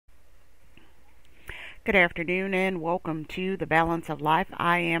Good afternoon and welcome to the Balance of Life.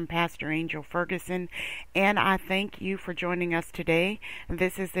 I am Pastor Angel Ferguson and I thank you for joining us today.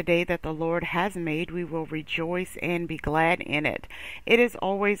 This is the day that the Lord has made. We will rejoice and be glad in it. It is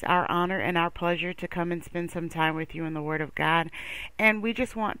always our honor and our pleasure to come and spend some time with you in the Word of God. And we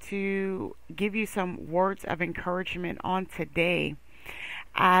just want to give you some words of encouragement on today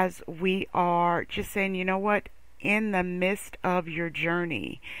as we are just saying, you know what? In the midst of your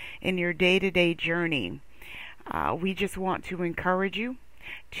journey, in your day-to-day journey, we just want to encourage you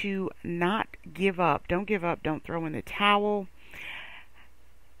to not give up. Don't give up. Don't throw in the towel.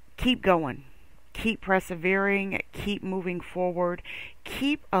 Keep going. Keep persevering. Keep moving forward.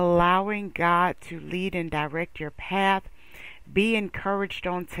 Keep allowing God to lead and direct your path. Be encouraged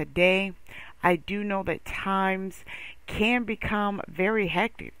on today. I do know that times can become very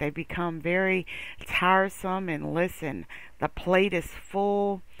hectic. They become very tiresome. And listen, the plate is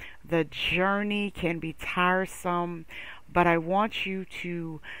full. The journey can be tiresome. But I want you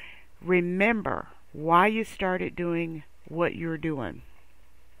to remember why you started doing what you're doing.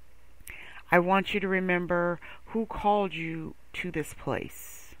 I want you to remember who called you to this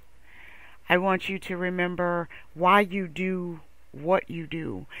place. I want you to remember why you do what you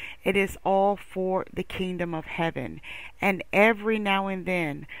do. It is all for the kingdom of heaven. And every now and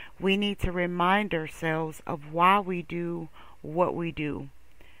then we need to remind ourselves of why we do what we do.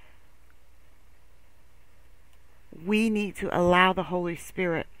 We need to allow the Holy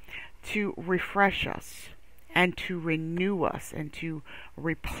Spirit to refresh us and to renew us and to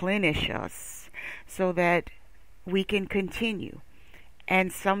replenish us so that we can continue.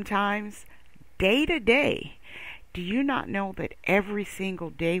 And sometimes day to day, do you not know that every single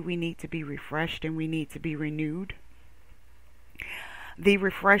day we need to be refreshed and we need to be renewed? The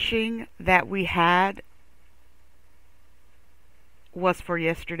refreshing that we had was for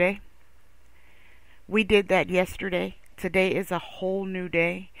yesterday. We did that yesterday. Today is a whole new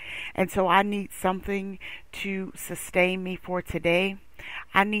day. And so I need something to sustain me for today.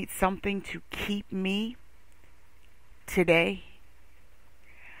 I need something to keep me today.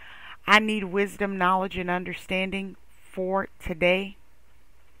 I need wisdom, knowledge, and understanding for today.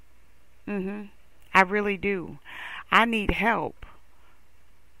 I really do. I need help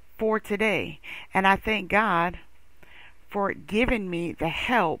for today. And I thank God for giving me the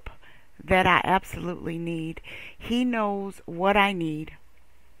help that I absolutely need. He knows what I need,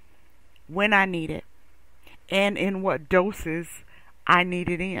 when I need it, and in what doses I need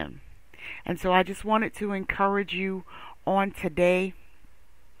it in. And so I just wanted to encourage you on today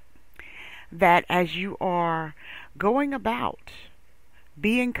that as you are going about,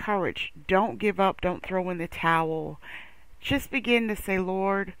 be encouraged. Don't give up. Don't throw in the towel. Just begin to say,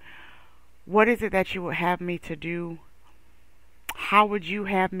 Lord, what is it that you would have me to do? How would you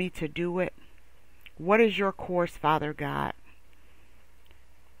have me to do it? What is your course, Father God?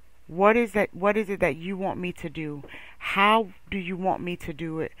 What is it that you want me to do? How do you want me to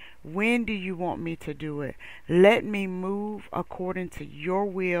do it? When do you want me to do it? Let me move according to your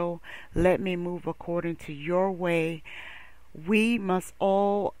will. Let me move according to your way. We must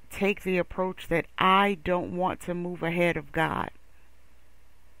all take the approach that I don't want to move ahead of God.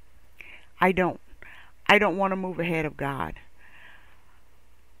 I don't want to move ahead of God.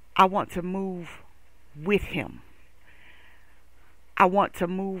 I want to move with Him. I want to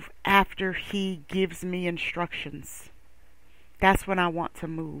move after He gives me instructions. That's when I want to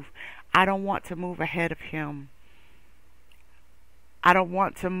move. I don't want to move ahead of Him. I don't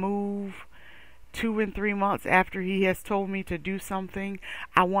want to move 2 and 3 months after He has told me to do something.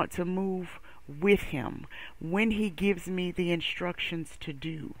 I want to move with Him when He gives me the instructions to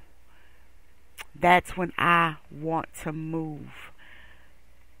do. That's when I want to move.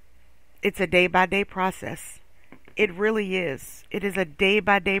 It's a day-by-day process. It really is. It is a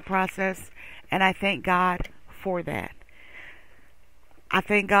day-by-day process, and I thank God for that. I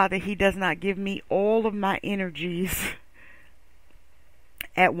thank God that He does not give me all of my energies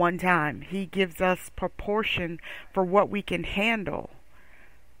at one time. He gives us proportion for what we can handle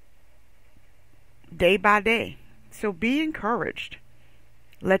day by day. So be encouraged.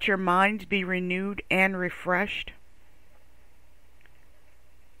 Let your mind be renewed and refreshed.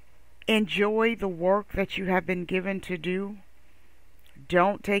 Enjoy the work that you have been given to do.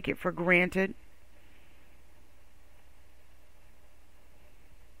 Don't take it for granted.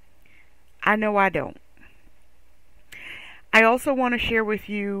 I know I don't. I also want to share with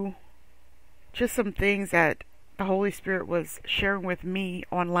you just some things that the Holy Spirit was sharing with me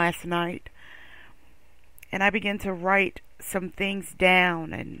on last night. And I began to write some things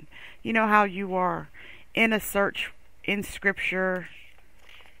down. And you know how you are in a search in Scripture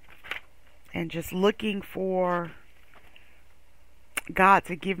and just looking for God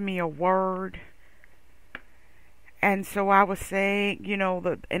to give me a word. And so I was saying,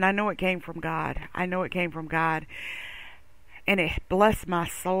 and I know it came from God. I know it came from God. And it blessed my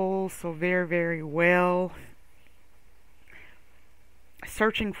soul so very, very well.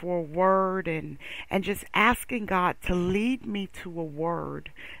 Searching for a word and just asking God to lead me to a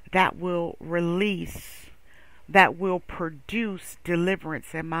word that will release, that will produce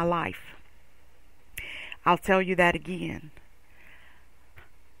deliverance in my life. I'll tell you that again.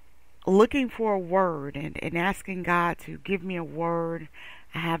 Looking for a word and asking God to give me a word.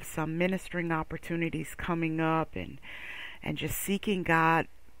 I have some ministering opportunities coming up and just seeking God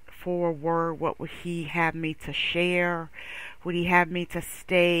for a word. What would He have me to share? Would He have me to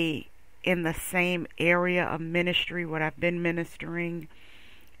stay in the same area of ministry, what I've been ministering?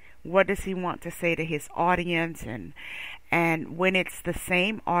 What does He want to say to His audience? And when it's the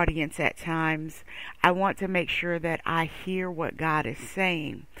same audience at times, I want to make sure that I hear what God is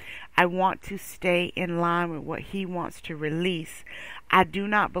saying. I want to stay in line with what He wants to release. I do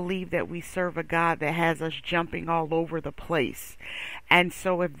not believe that we serve a God that has us jumping all over the place. And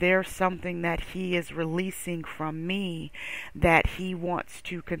so if there's something that He is releasing from me that He wants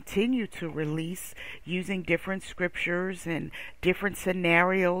to continue to release using different scriptures and different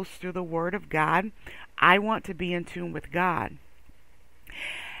scenarios through the Word of God, I want to be in tune with God.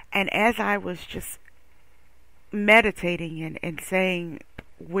 And as I was just meditating and saying,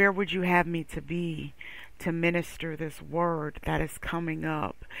 where would you have me to be to minister this word that is coming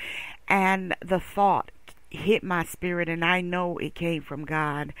up? And the thought hit my spirit, and I know it came from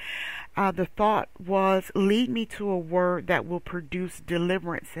God. The thought was, lead me to a word that will produce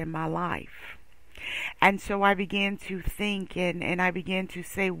deliverance in my life. And so I began to think and I began to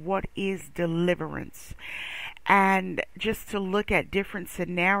say, what is deliverance? And just to look at different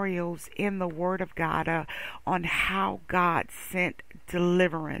scenarios in the Word of God on how God sent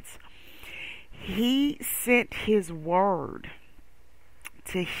deliverance. He sent His Word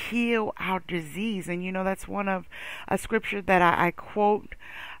to heal our disease. And that's one of a scripture that I quote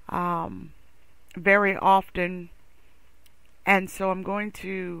very often. And so I'm going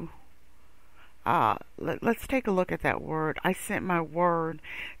to let's take a look at that word. I sent my word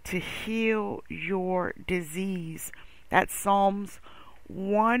to heal your disease. That's Psalms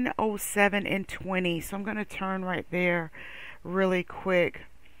 107 and 20. So I'm going to turn right there really quick.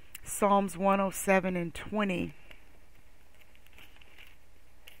 Psalms 107 and 20.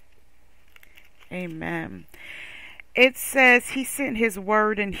 Amen. It says, He sent His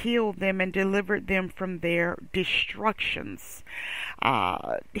word and healed them and delivered them from their destructions.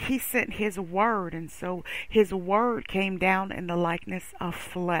 He sent His word, and so His word came down in the likeness of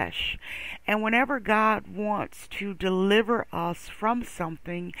flesh. And whenever God wants to deliver us from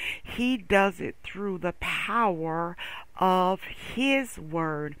something, He does it through the power of His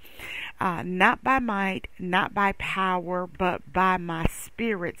word. Not by might, not by power, but by my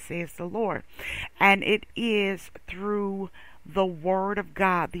spirit, says the Lord. And it is through the word of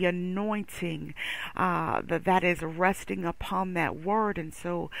God, the anointing that is resting upon that word. And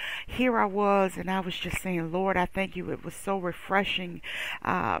so here I was, and I was just saying, Lord, I thank you. It was so refreshing.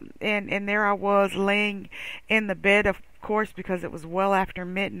 And there I was laying in the bed, of course, because it was well after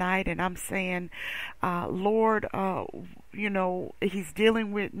midnight, and I'm saying, Lord, He's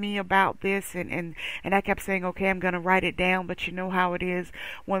dealing with me about this, and I kept saying, okay, I'm going to write it down. But you know how it is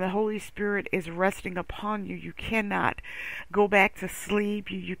when the Holy Spirit is resting upon you. You cannot go back to sleep.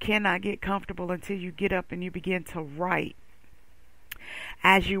 You cannot get comfortable until you get up and you begin to write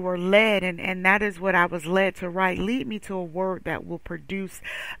as you were led, and that is what I was led to write. Lead me to a word that will produce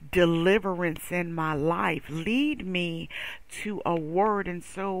deliverance in my life. Lead me to a word. And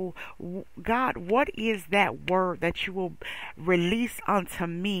so, God, what is that word that you will release unto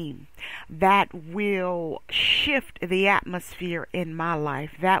me that will shift the atmosphere in my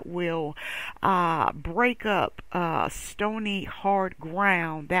life, that will break up stony, hard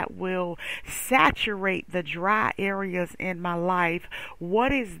ground, that will saturate the dry areas in my life?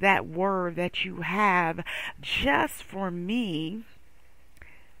 What is that word that you have just for me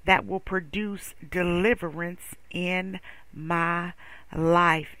that will produce deliverance in my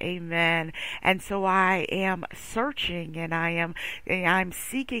life? Amen. And so I am searching, and I'm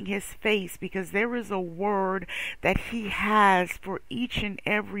seeking His face, because there is a word that He has for each and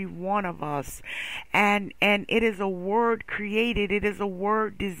every one of us, and it is a word created, it is a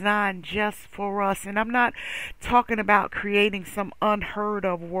word designed just for us. And I'm not talking about creating some unheard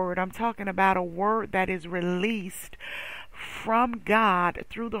of word. I'm talking about a word that is released from God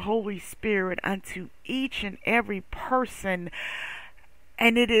through the Holy Spirit unto each and every person.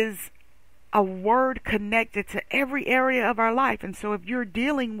 And it is a word connected to every area of our life. And so if you're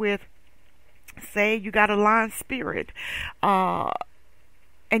dealing with, say you got a lying spirit, and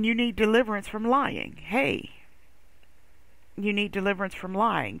you need deliverance from lying, hey, you need deliverance from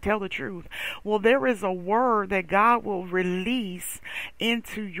lying. Tell the truth. Well, there is a word that God will release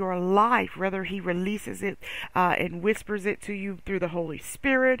into your life, whether He releases it and whispers it to you through the Holy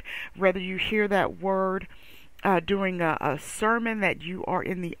Spirit, whether you hear that word during a sermon that you are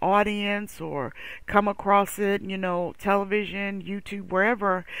in the audience or come across it, television, YouTube,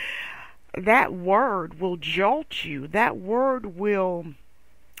 wherever. That word will jolt you. That word will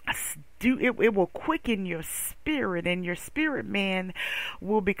it will quicken your spirit, and your spirit man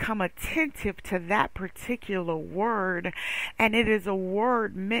will become attentive to that particular word. And it is a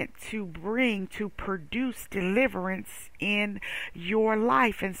word meant to produce deliverance in your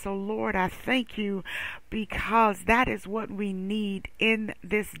life. And so, Lord, I thank you, because that is what we need in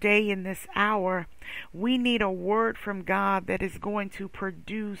this day, in this hour. We need a word from God that is going to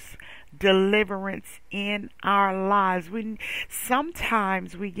produce deliverance in our lives.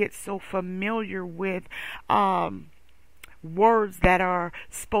 Sometimes we get so familiar with words that are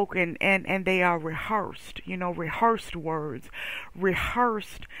spoken and they are rehearsed, rehearsed words,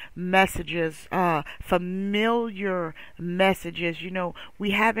 rehearsed messages, familiar messages.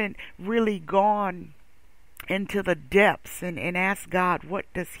 We haven't really gone into the depths and ask God, what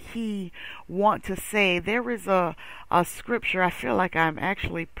does He want to say? There is a scripture, I feel like I'm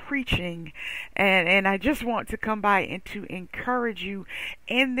actually preaching, and I just want to come by and to encourage you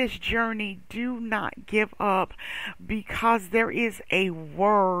in this journey. Do not give up, because there is a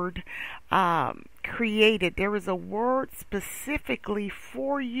word created. There is a word specifically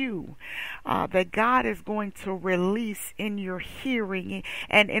for you that God is going to release in your hearing.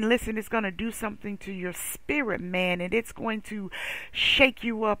 And listen, it's going to do something to your spirit, man, and it's going to shake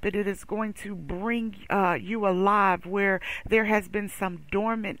you up, and it is going to bring you alive where there has been some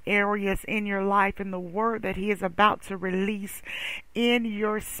dormant areas in your life. And the word that He is about to release in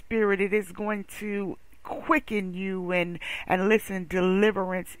your spirit, it is going to quicken you, and listen,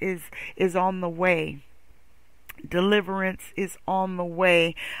 deliverance is on the way. Deliverance is on the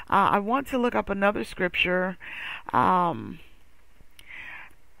way. I want to look up another scripture. It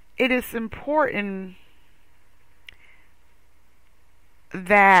is important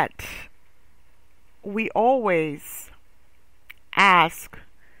that we always ask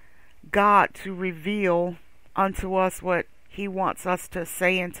God to reveal unto us what He wants us to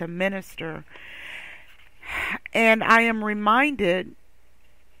say and to minister. And I am reminded,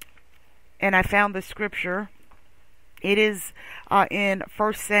 and I found the scripture. It is in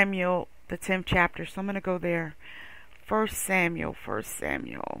 1 Samuel, the 10th chapter. So I'm going to go there. 1 Samuel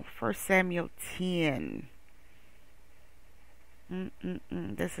 10.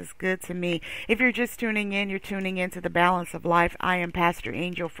 This is good to me. If you're just tuning in, you're tuning into The Balance of Life. I am Pastor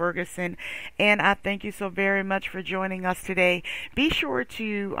Angel Ferguson, and I thank you so very much for joining us today. Be sure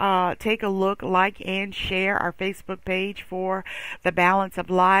to take a look, like, and share our Facebook page for The Balance of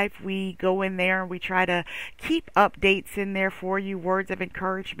Life. We go in there and we try to keep updates in there for you, words of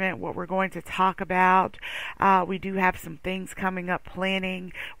encouragement, what we're going to talk about. We do have some things coming up,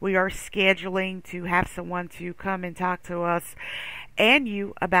 planning. We are scheduling to have someone to come and talk to us and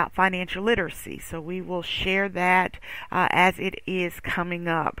you about financial literacy. So we will share that as it is coming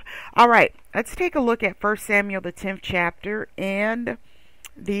up. All right, let's take a look at 1 Samuel, the 10th chapter, and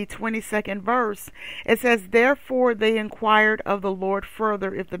the 22nd verse. It says, "Therefore they inquired of the Lord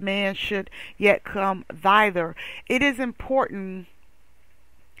further if the man should yet come thither." It is important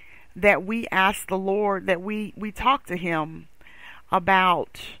that we ask the Lord, that we talk to Him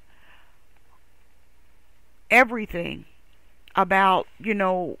about everything, about,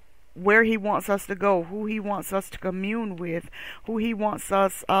 where He wants us to go, who He wants us to commune with, who He wants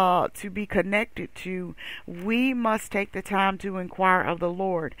us to be connected to. We must take the time to inquire of the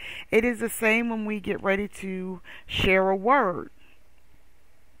Lord. It is the same when we get ready to share a word,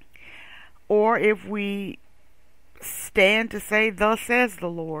 or if we stand to say, "Thus says the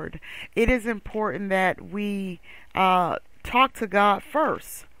Lord." It is important that we talk to God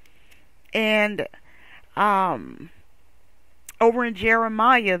first. And over in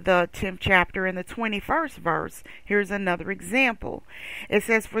Jeremiah, the 10th chapter, and the 21st verse, here's another example. It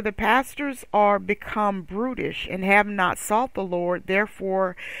says, "For the pastors are become brutish, and have not sought the Lord,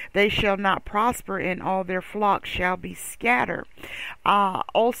 therefore they shall not prosper, and all their flocks shall be scattered."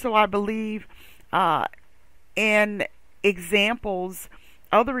 Also, I believe in examples,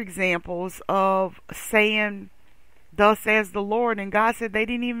 other examples of saying, "Thus says the Lord," and God said they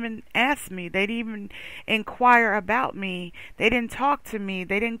didn't even ask me. They didn't even inquire about me. They didn't talk to me.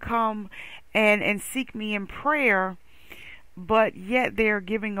 They didn't come and seek me in prayer, but yet they're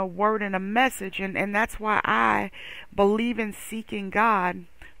giving a word and a message. And that's why I believe in seeking God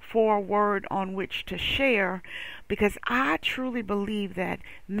for a word on which to share, because I truly believe that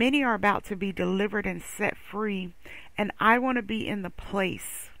many are about to be delivered and set free, and I want to be in the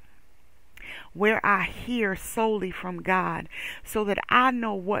place where I hear solely from God, so that I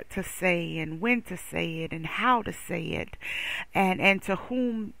know what to say and when to say it and how to say it, and to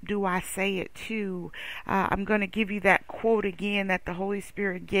whom do I say it to. I'm going to give you that quote again that the Holy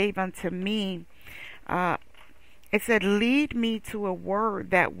Spirit gave unto me. It said, "Lead me to a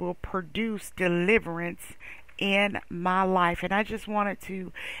word that will produce deliverance in my life." And I just wanted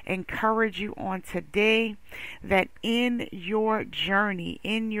to encourage you on today that in your journey,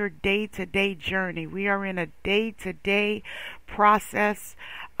 in your day-to-day journey, we are in a day-to-day process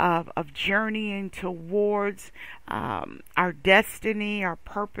of journeying towards our destiny, our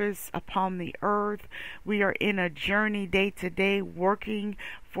purpose upon the earth. We are in a journey day to day working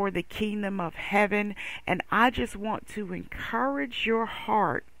for the kingdom of heaven. And I just want to encourage your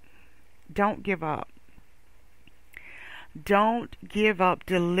heart. Don't give up. Don't give up.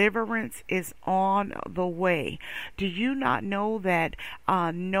 Deliverance is on the way. Do you not know that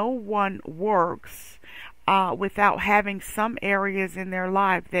no one works without having some areas in their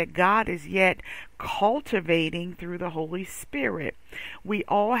life that God is yet cultivating through the Holy Spirit? We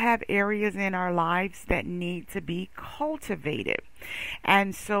all have areas in our lives that need to be cultivated.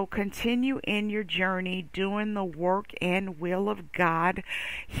 And so continue in your journey doing the work and will of God.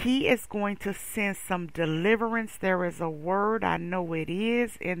 He is going to send some deliverance. There is a word, I know it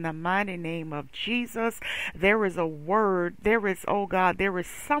is, in the mighty name of Jesus. There is a word. There is, oh God, there is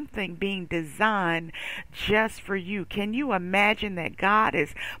something being designed just for you. Can you imagine that God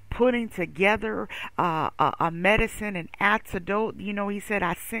is putting together a medicine, an antidote? You know, he said,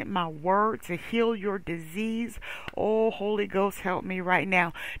 I sent my word to heal your disease. Oh, Holy Ghost, help me right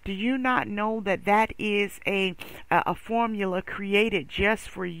now. Do you not know that that is a formula created just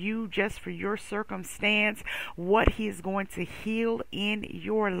for you, just for your circumstance, what he is going to heal in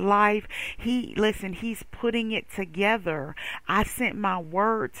your life? He's putting it together. I sent my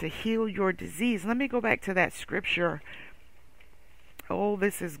word to heal your disease. Let me go back to that scripture. Oh,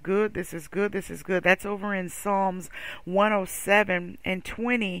 this is good. This is good. This is good. That's over in Psalms 107 and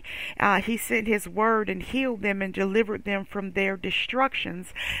 20. He sent his word and healed them and delivered them from their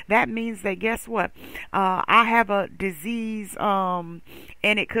destructions. That means that, guess what? I have a disease, and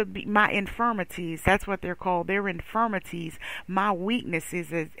it could be my infirmities. That's what they're called. They're infirmities, my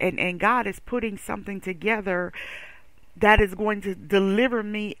weaknesses. And God is putting something together that is going to deliver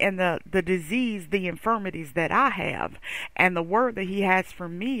me and the disease, the infirmities that I have. And the word that he has for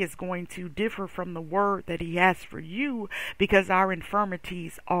me is going to differ from the word that he has for you, because our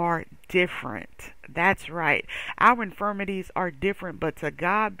infirmities are different. That's right. Our infirmities are different, but to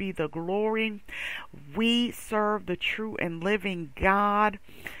God be the glory. We serve the true and living God.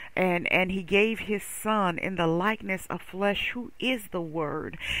 And he gave his son in the likeness of flesh, who is the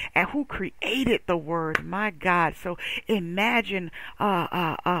word and who created the word. My God. So imagine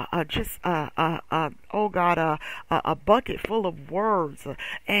a bucket full of words,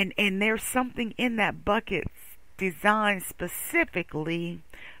 and there's something in that bucket designed specifically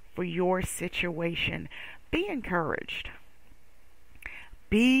for your situation. Be encouraged.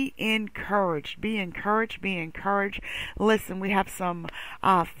 Be encouraged. Be encouraged. Be encouraged. Listen, we have some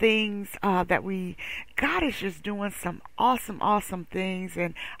things that God is just doing some awesome things,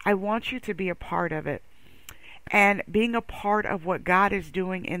 and I want you to be a part of it. And being a part of what God is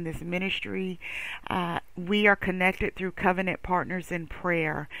doing in this ministry, we are connected through Covenant Partners in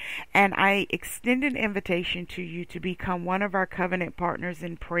Prayer. And I extend an invitation to you to become one of our Covenant Partners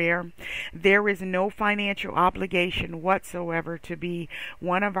in Prayer. There is no financial obligation whatsoever to be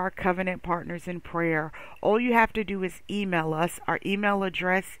one of our Covenant Partners in Prayer. All you have to do is email us. Our email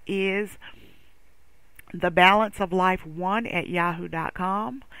address is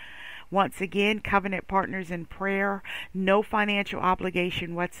thebalanceoflife1@yahoo.com. Once again, Covenant Partners in Prayer, no financial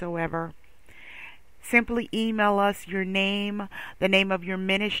obligation whatsoever. Simply email us your name, the name of your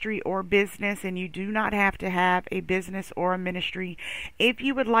ministry or business, and you do not have to have a business or a ministry. If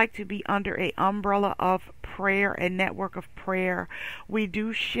you would like to be under an umbrella of prayer, a network of prayer, we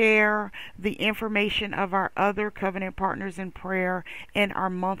do share the information of our other Covenant Partners in Prayer in our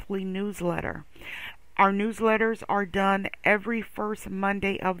monthly newsletter. Our newsletters are done every first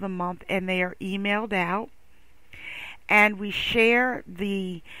Monday of the month, and they are emailed out. And we share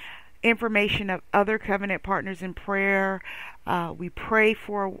the information of other Covenant Partners in Prayer We pray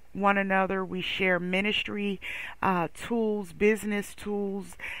for one another. We share ministry tools, business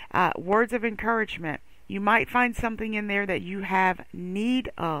tools, words of encouragement. You might find something in there that you have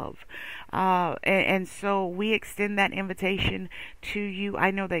need of. And so we extend that invitation to you.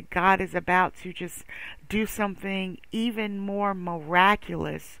 I know that God is about to just do something even more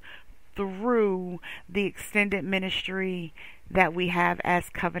miraculous through the extended ministry that we have as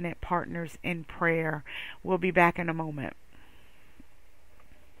covenant partners in prayer. We'll be back in a moment.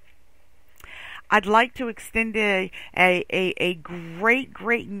 I'd like to extend a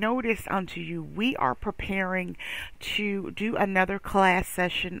great notice unto you. We are preparing to do another class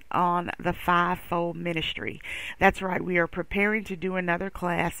session on the fivefold ministry. That's right. We are preparing to do another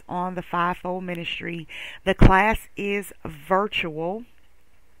class on the fivefold ministry. The class is virtual.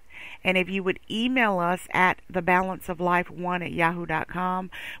 And if you would email us at thebalanceoflife1@yahoo.com,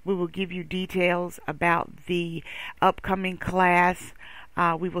 we will give you details about the upcoming class.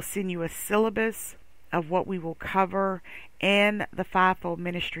 We will send you a syllabus of what we will cover in the fivefold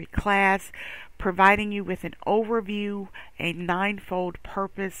ministry class, providing you with an overview, a ninefold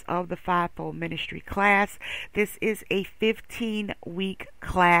purpose of the fivefold ministry class. This is a 15-week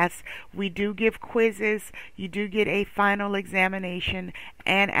class. We do give quizzes. You do get a final examination.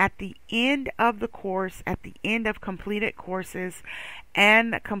 And at the end of the course, at the end of completed courses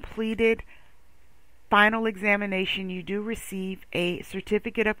and completed final examination, you do receive a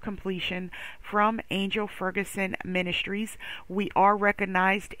certificate of completion from Angel Ferguson Ministries. We are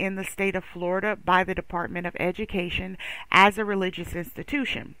recognized in the state of Florida by the Department of Education as a religious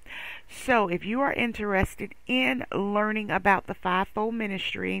institution. So if you are interested in learning about the fivefold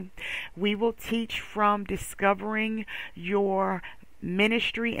ministry, we will teach from discovering your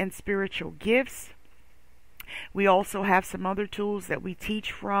ministry and spiritual gifts. We also have some other tools that we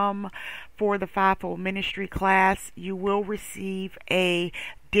teach from for the fivefold ministry class. You will receive a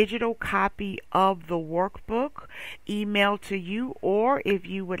digital copy of the workbook emailed to you, or if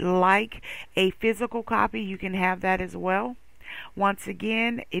you would like a physical copy, you can have that as well. Once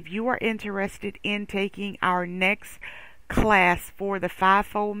again, if you are interested in taking our next class for the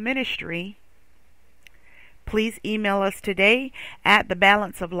fivefold ministry, please email us today at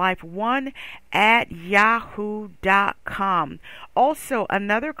thebalanceoflife1@yahoo.com. Also,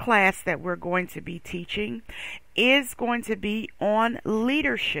 another class that we're going to be teaching is going to be on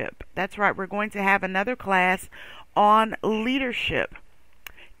leadership. That's right, we're going to have another class on leadership.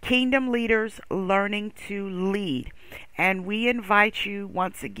 Kingdom Leaders Learning to Lead. And we invite you,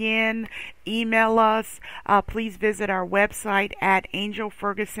 once again, email us. Please visit our website at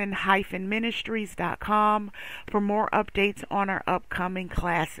angelferguson-ministries.com for more updates on our upcoming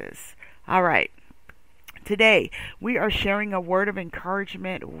classes. All right. Today, we are sharing a word of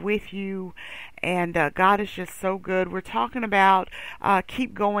encouragement with you, and God is just so good. We're talking about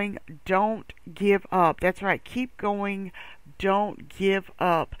keep going, don't give up. That's right, keep going, don't give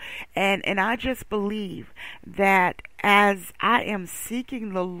up. And I just believe that as I am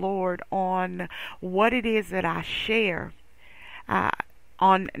seeking the Lord on what it is that I share,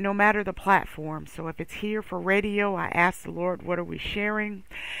 on no matter the platform. So if it's here for radio, I ask the Lord, what are we sharing?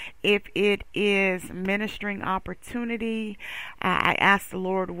 If it is ministering opportunity, I ask the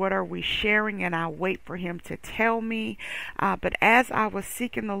Lord, what are we sharing? And I wait for him to tell me. But as I was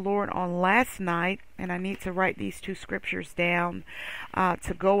seeking the Lord on last night, and I need to write these two scriptures down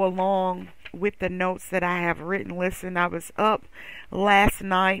to go along with the notes that I have written. Listen, I was up last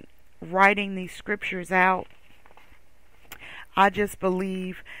night writing these scriptures out. I just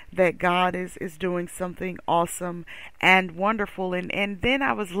believe that God is doing something awesome and wonderful. And then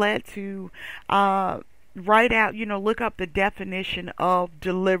I was led to write out, look up the definition of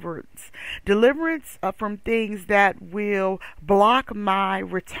deliverance. Deliverance from things that will block my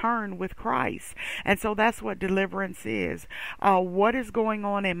return with Christ. And so that's what deliverance is. What is going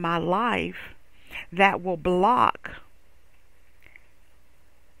on in my life that will block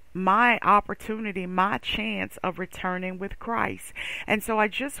my opportunity, my chance of returning with Christ. And so I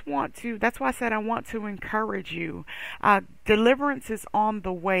just want to, that's why I said I want to encourage you. Deliverance is on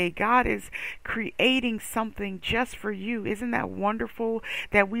the way. God is creating something just for you. Isn't that wonderful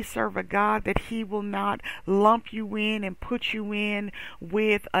that we serve a God that he will not lump you in and put you in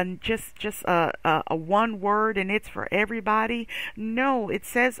with just a one word and it's for everybody? No, it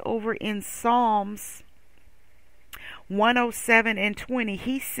says over in Psalms 107:20.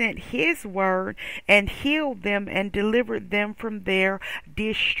 He sent his word and healed them and delivered them from their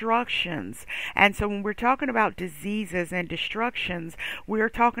destructions. And so when we're talking about diseases and destructions, we're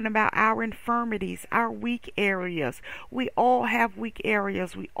talking about our infirmities, our weak areas. We all have weak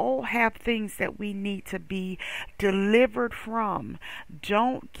areas. We all have things that we need to be delivered from.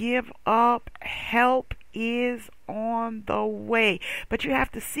 Don't give up. Help is on the way. But you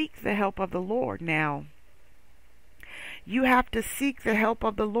have to seek the help of the Lord now. You have to seek the help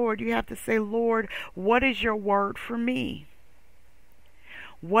of the Lord. You have to say, Lord, what is your word for me?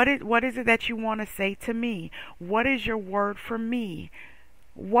 What is it that you want to say to me? What is your word for me?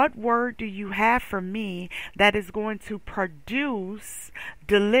 What word do you have for me that is going to produce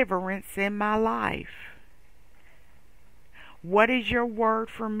deliverance in my life? What is your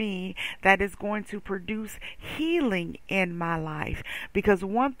word for me that is going to produce healing in my life? Because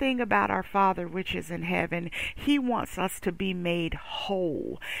one thing about our Father which is in heaven, He wants us to be made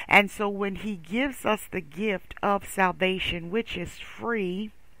whole. And so when He gives us the gift of salvation, which is free,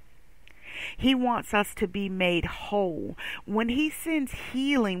 He wants us to be made whole. When He sends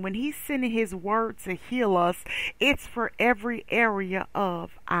healing, when He's sending His word to heal us, it's for every area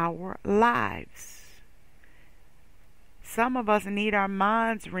of our lives. Some of us need our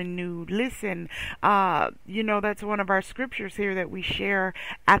minds renewed. Listen, that's one of our scriptures here that we share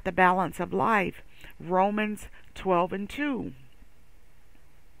at the Balance of Life. Romans 12:2.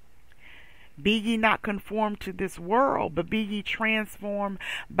 Be ye not conformed to this world, but be ye transformed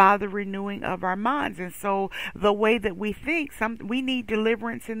by the renewing of our minds. And so the way that we think, we need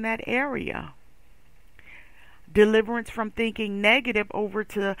deliverance in that area. Deliverance from thinking negative over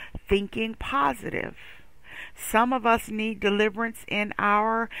to thinking positive. Some of us need deliverance in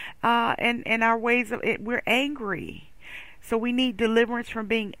our ways of it. We're angry. So we need deliverance from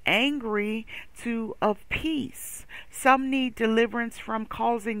being angry to of peace. Some need deliverance from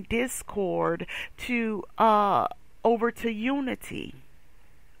causing discord to over to unity.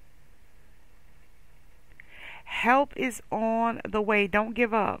 Help is on the way. Don't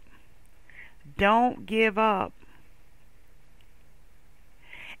give up. Don't give up.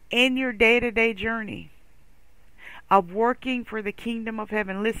 In your day-to-day journey of working for the kingdom of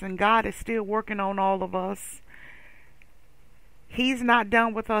heaven. Listen, God is still working on all of us. He's not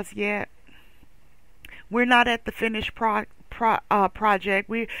done with us yet. We're not at the finished project.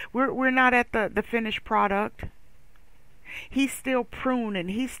 We're not at the finished product. He's still pruning.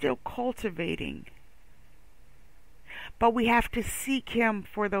 He's still cultivating. But we have to seek Him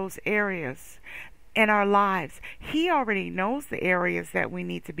for those areas in our lives. He already knows the areas that we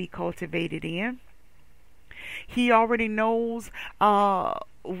need to be cultivated in. He already knows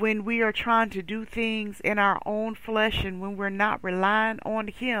when we are trying to do things in our own flesh and when we're not relying on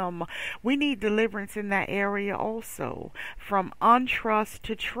Him. We need deliverance in that area also. From untrust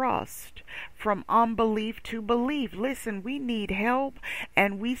to trust. From unbelief to belief. Listen, we need help,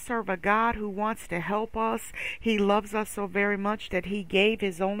 and we serve a God who wants to help us. He loves us so very much that He gave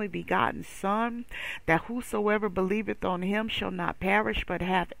His only begotten Son, that whosoever believeth on Him shall not perish but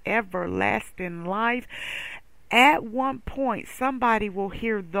have everlasting life. At one point, somebody will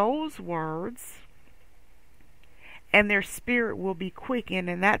hear those words and their spirit will be quickened.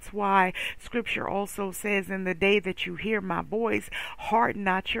 And that's why Scripture also says, in the day that you hear my voice, harden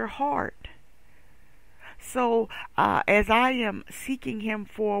not your heart. So as I am seeking Him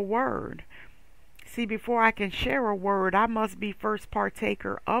for a word, see, before I can share a word, I must be first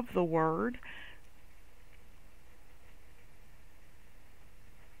partaker of the word.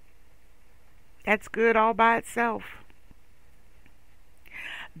 That's good all by itself.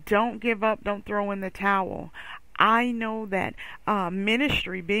 Don't give up. Don't throw in the towel. I know that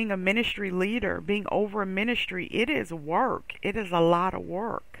ministry, being a ministry leader, being over a ministry, it is work. It is a lot of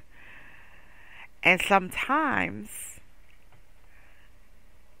work. And sometimes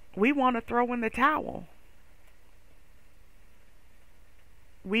we want to throw in the towel.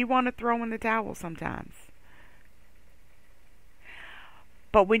 We want to throw in the towel sometimes.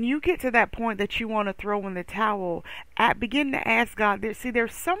 But when you get to that point that you want to throw in the towel, begin to ask God,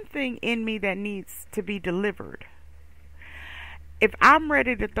 there's something in me that needs to be delivered. If I'm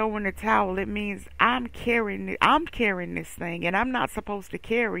ready to throw in the towel, it means I'm carrying this thing, and I'm not supposed to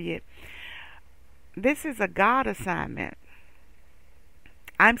carry it. This is a God assignment.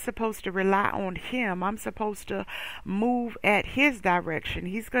 I'm supposed to rely on Him. I'm supposed to move at His direction.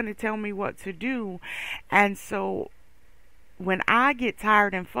 He's going to tell me what to do. And so when I get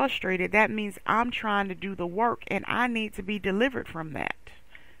tired and frustrated, that means I'm trying to do the work, and I need to be delivered from that.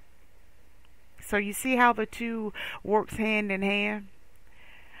 So you see how the two works hand in hand?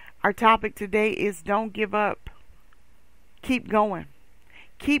 Our topic today is don't give up. Keep going.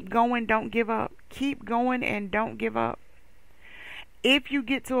 Keep going. Don't give up. Keep going and don't give up. If you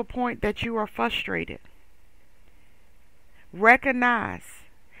get to a point that you are frustrated, recognize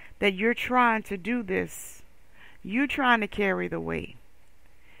that you're trying to do this. You're trying to carry the weight.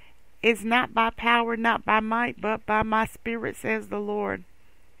 It's not by power, not by might, but by my spirit, says the Lord.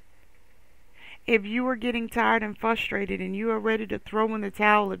 If you are getting tired and frustrated and you are ready to throw in the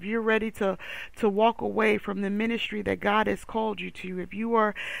towel, if you're ready to walk away from the ministry that God has called you to, if you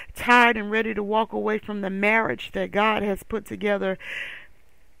are tired and ready to walk away from the marriage that God has put together,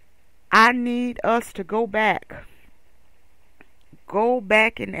 I need us to go back. Go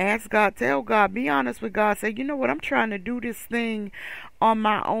back and ask God, tell God, be honest with God, say, you know what, I'm trying to do this thing on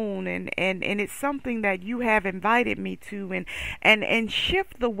my own, and it's something that you have invited me to, and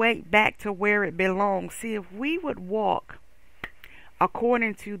shift the weight back to where it belongs. See, if we would walk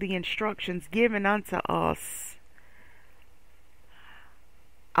according to the instructions given unto us,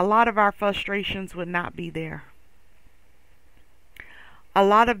 a lot of our frustrations would not be there. A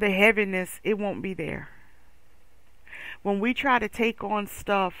lot of the heaviness, it won't be there. When we try to take on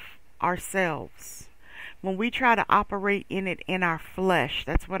stuff ourselves, when we try to operate in it in our flesh,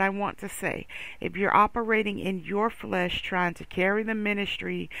 that's what I want to say. If you're operating in your flesh, trying to carry the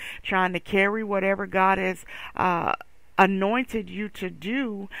ministry, trying to carry whatever God has anointed you to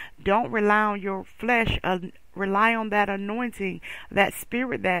do, don't rely on your flesh. Rely on that anointing, that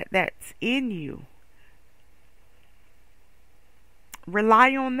spirit that's in you.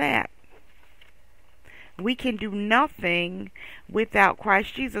 Rely on that. We can do nothing without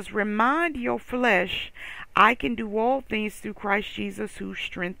Christ Jesus. Remind your flesh, I can do all things through Christ Jesus who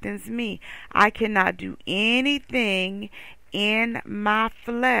strengthens me. I cannot do anything in my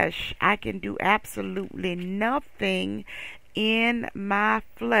flesh. I can do absolutely nothing in my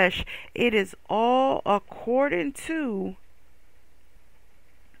flesh. It is all according to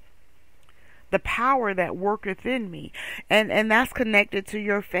the power that worketh in me. And that's connected to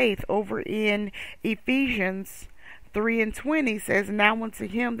your faith. Over in Ephesians 3:20 says, now unto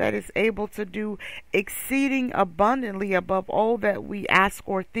him that is able to do exceeding abundantly above all that we ask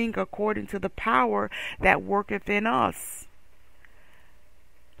or think, according to the power that worketh in us.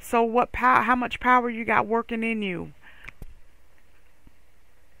 So what power, how much power you got working in you?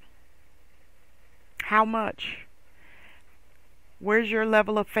 How much? Where's your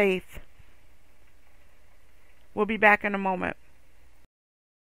level of faith? We'll be back in a moment.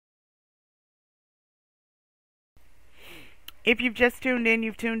 If you've just tuned in,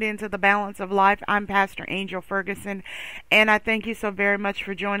 you've tuned into The Balance of Life. I'm Pastor Angel Ferguson, and I thank you so very much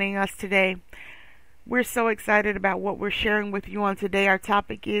for joining us today. We're so excited about what we're sharing with you on today. Our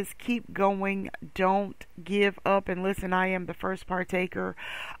topic is keep going, don't give up. And listen, I am the first partaker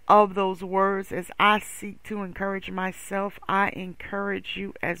of those words. As I seek to encourage myself, I encourage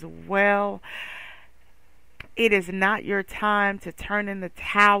you as well. It is not your time to turn in the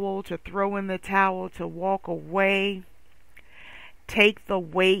towel, to throw in the towel, to walk away. Take the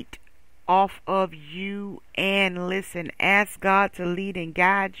weight off of you and listen. Ask God to lead and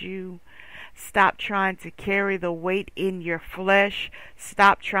guide you. Stop trying to carry the weight in your flesh.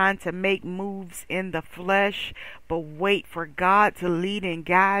 Stop trying to make moves in the flesh, but wait for God to lead and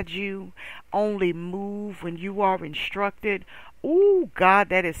guide you. Only move when you are instructed. Oh God,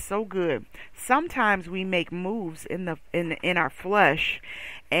 that is so good. Sometimes we make moves in our flesh,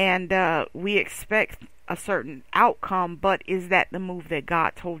 and we expect a certain outcome, but is that the move that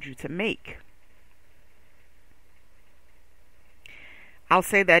God told you to make? I'll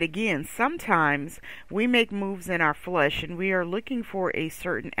say that again. Sometimes we make moves in our flesh and we are looking for a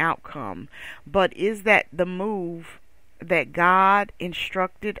certain outcome, but is that the move that God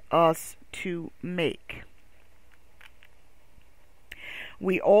instructed us to make?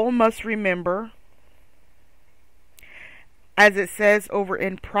 We all must remember, as it says over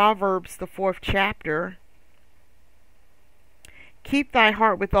in Proverbs, the 4th chapter, keep thy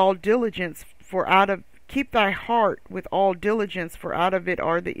heart with all diligence, for out of it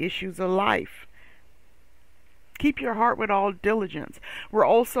are the issues of life. Keep your heart with all diligence. We're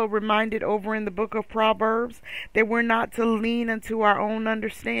also reminded over in the book of Proverbs that we're not to lean into our own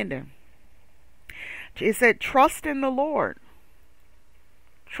understanding. It said, trust in the Lord.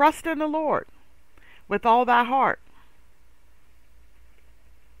 Trust in the Lord with all thy heart.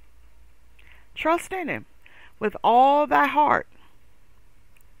 Trust in him with all thy heart.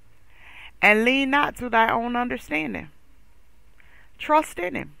 And lean not to thy own understanding. Trust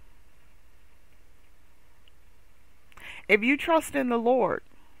in him. If you trust in the Lord,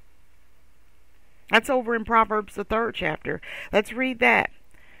 that's over in Proverbs, the 3rd chapter. Let's read that.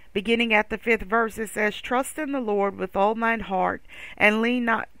 Beginning at the 5th verse, it says, Trust in the Lord with all thine heart, and lean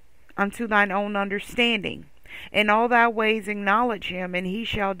not unto thine own understanding. In all thy ways acknowledge him, and he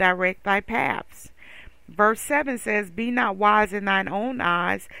shall direct thy paths. Verse 7 says, Be not wise in thine own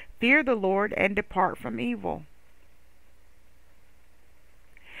eyes, fear the Lord, and depart from evil.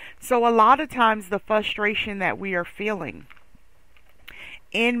 So a lot of times the frustration that we are feeling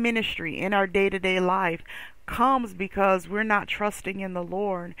in ministry, in our day-to-day life, comes because we're not trusting in the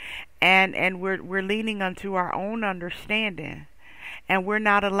Lord, and we're leaning unto our own understanding, and we're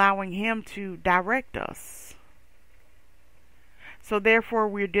not allowing him to direct us. So therefore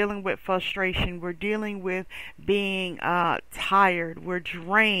we're dealing with frustration. We're dealing with being tired. We're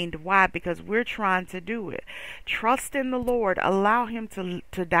drained. Why? Because we're trying to do it. Trust in the Lord. Allow him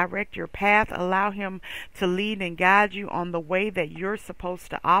to direct your path. Allow him to lead and guide you on the way that you're supposed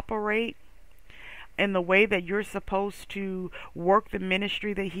to operate, in the way that you're supposed to work the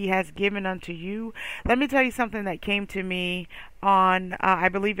ministry that he has given unto you. Let me tell you something that came to me on, I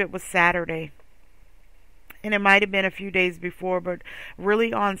believe it was Saturday. And it might have been a few days before, but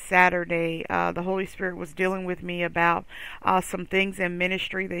really on Saturday, the Holy Spirit was dealing with me about some things in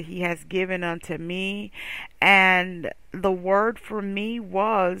ministry that he has given unto me. And the word for me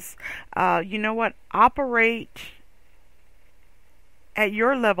was, you know what? Operate at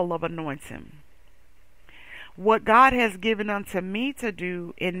your level of anointing. What God has given unto me to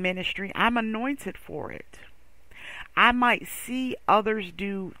do in ministry, I'm anointed for it. I might see others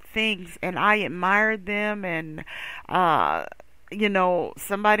do things and I admire them, and you know,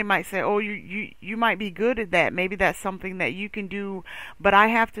 somebody might say, oh, you might be good at that. Maybe that's something that you can do, but I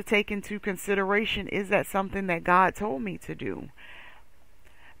have to take into consideration, is that something that God told me to do?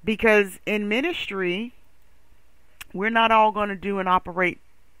 Because in ministry, we're not all going to do and operate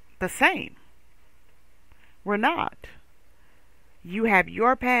the same. We're not. You have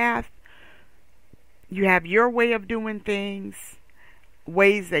your path. You have your way of doing things,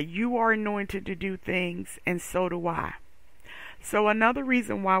 ways that you are anointed to do things, and so do I. So another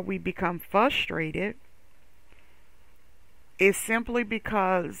reason why we become frustrated is simply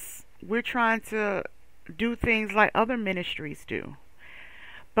because we're trying to do things like other ministries do.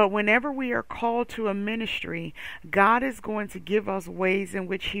 But whenever we are called to a ministry, God is going to give us ways in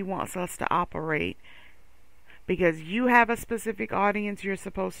which he wants us to operate. Because you have a specific audience you're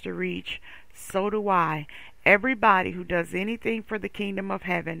supposed to reach, so do I. Everybody who does anything for the kingdom of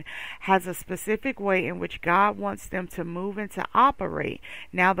heaven has a specific way in which God wants them to move and to operate.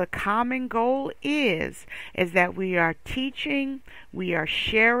 Now the common goal is that we are teaching, we are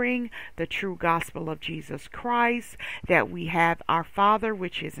sharing the true gospel of Jesus Christ, that we have our Father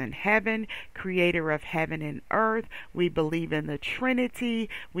which is in heaven, creator of heaven and earth. We believe in the Trinity.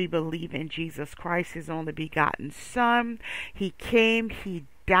 We believe in Jesus Christ, his only begotten Son. He came, he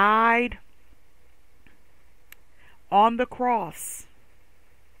died on the cross.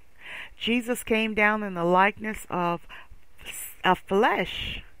 Jesus came down in the likeness of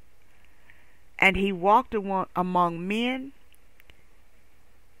flesh, and he walked among men.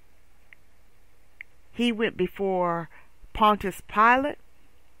 He went before Pontius Pilate.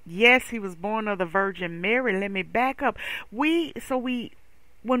 Yes, he was born of the Virgin Mary. Let me back up. When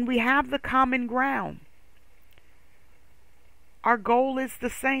we have the common ground, our goal is the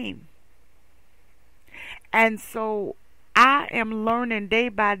same. And so I am learning day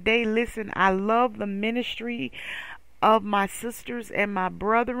by day. Listen, I love the ministry of my sisters and my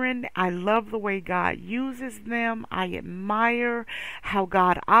brethren. I love the way God uses them. I admire how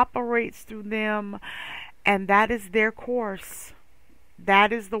God operates through them. And that is their course.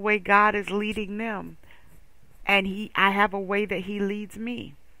 That is the way God is leading them. And I have a way that he leads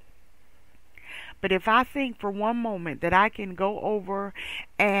me. But if I think for one moment that I can go over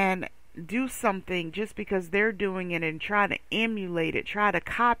and do something just because they're doing it and try to emulate it, try to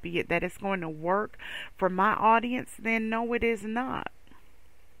copy it, that it's going to work for my audience, then no, it is not.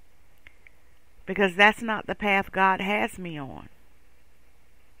 Because that's not the path God has me on.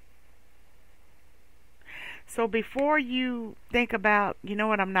 So before you think about, you know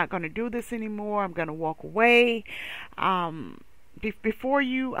what, I'm not going to do this anymore, I'm going to walk away, before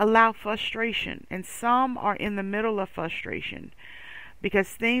you allow frustration, and some are in the middle of frustration, because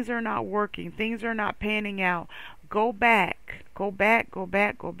things are not working, things are not panning out, go back.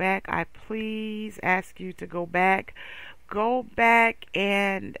 I please ask you to go back. Go back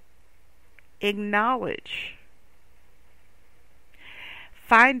and acknowledge.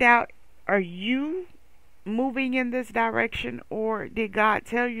 Find out, are you moving in this direction, or did God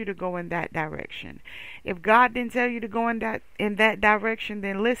tell you to go in that direction? If God didn't tell you to go in that direction,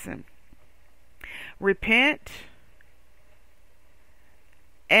 then listen. Repent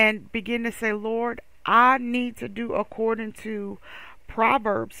and begin to say, Lord, I need to do according to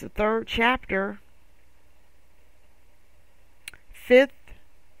Proverbs, the 3rd chapter, 5th,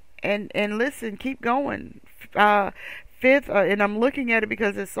 and listen, keep going. 5th, and I'm looking at it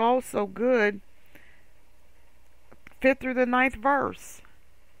because it's all so good. 5th through the 9th verse.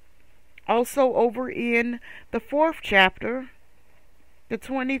 Also over in the 4th chapter, the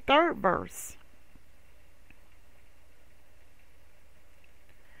 23rd verse.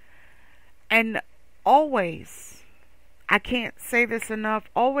 And always, I can't say this enough,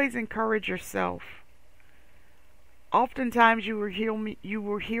 always encourage yourself. Oftentimes you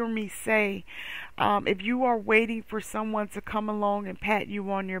will hear me say, if you are waiting for someone to come along and pat you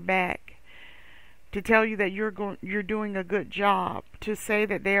on your back, to tell you that you're doing a good job, to say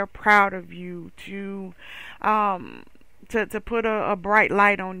that they are proud of you, to put a bright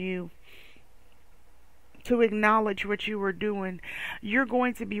light on you, to acknowledge what you are doing, you're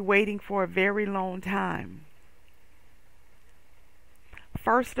going to be waiting for a very long time.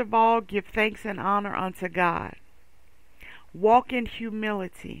 First of all, give thanks and honor unto God. Walk in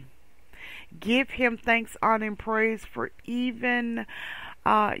humility. Give Him thanks, honor, and praise for even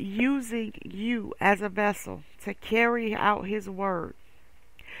using you as a vessel to carry out His word,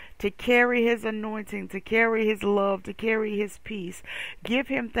 to carry His anointing, to carry His love, to carry His peace. Give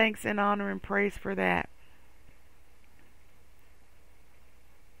Him thanks and honor and praise for that.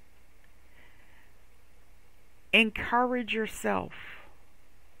 Encourage yourself.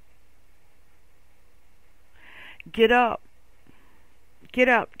 Get up. Get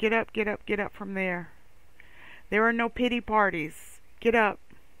up, get up, get up, get up from there. There are no pity parties. Get up.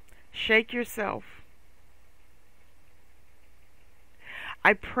 Shake yourself.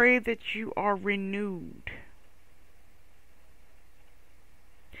 I pray that you are renewed.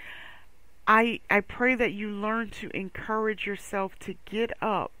 I pray that you learn to encourage yourself to get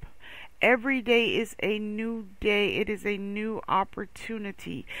up. Every day is a new day. It is a new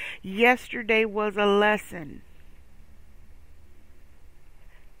opportunity. Yesterday was a lesson.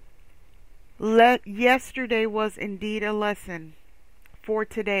 Yesterday was indeed a lesson for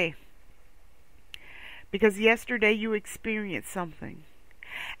today. Because yesterday you experienced something.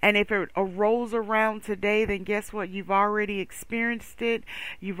 And if it arose around today, then guess what? You've already experienced it.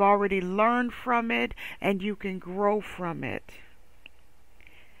 You've already learned from it. And you can grow from it.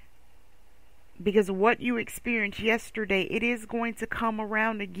 Because what you experienced yesterday, it is going to come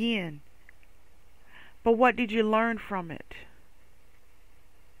around again. But what did you learn from it?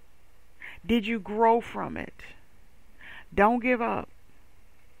 Did you grow from it? Don't give up.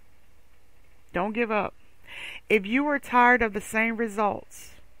 Don't give up. If you are tired of the same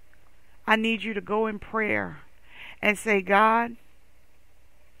results, I need you to go in prayer and say, God,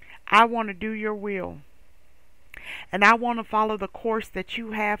 I want to do your will. And I want to follow the course that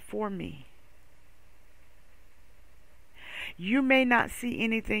you have for me. You may not see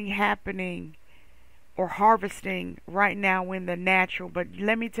anything happening or harvesting right now in the natural, but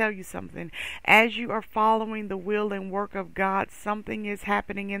let me tell you something. As you are following the will and work of God, something is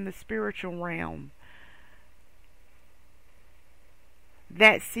happening in the spiritual realm.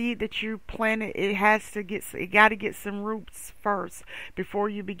 That seed that you planted, it got to get some roots first before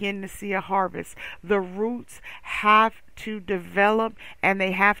you begin to see a harvest. The roots have to develop and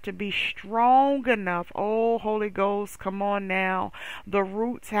they have to be strong enough. Oh, Holy Ghost, come on now. The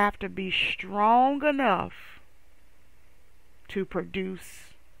roots have to be strong enough to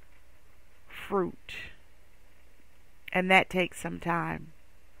produce fruit. And that takes some time.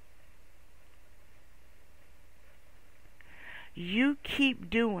 You keep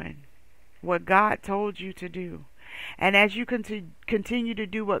doing what God told you to do. And as you continue to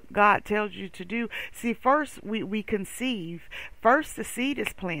do what God tells you to do, see, first we conceive. First the seed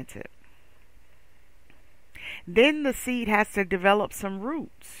is planted. Then the seed has to develop some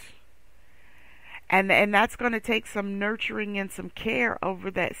roots. And that's going to take some nurturing and some care over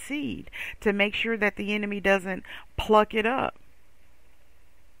that seed to make sure that the enemy doesn't pluck it up.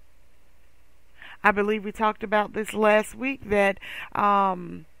 I believe we talked about this last week, that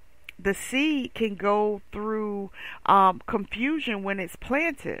the seed can go through confusion when it's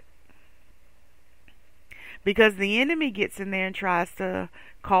planted. Because the enemy gets in there and tries to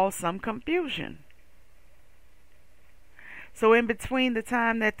cause some confusion. So in between the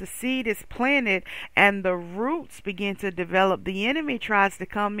time that the seed is planted and the roots begin to develop, the enemy tries to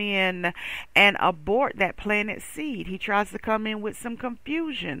come in and abort that planted seed. He tries to come in with some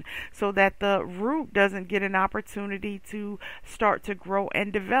confusion so that the root doesn't get an opportunity to start to grow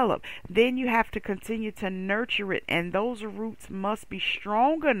and develop. Then you have to continue to nurture it, and those roots must be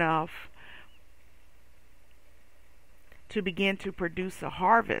strong enough to begin to produce a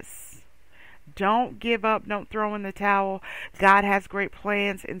harvest. Don't give up. Don't throw in the towel. God has great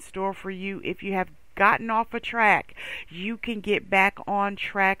plans in store for you. If you have gotten off a track, you can get back on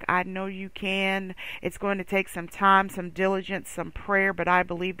track. I know you can. It's going to take some time, some diligence, some prayer, but I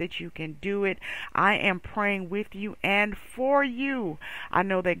believe that you can do it. I am praying with you and for you. I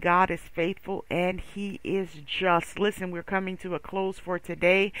know that God is faithful and He is just. Listen, we're coming to a close for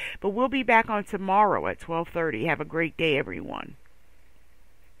today, but we'll be back on tomorrow at 12:30. Have a great day, everyone.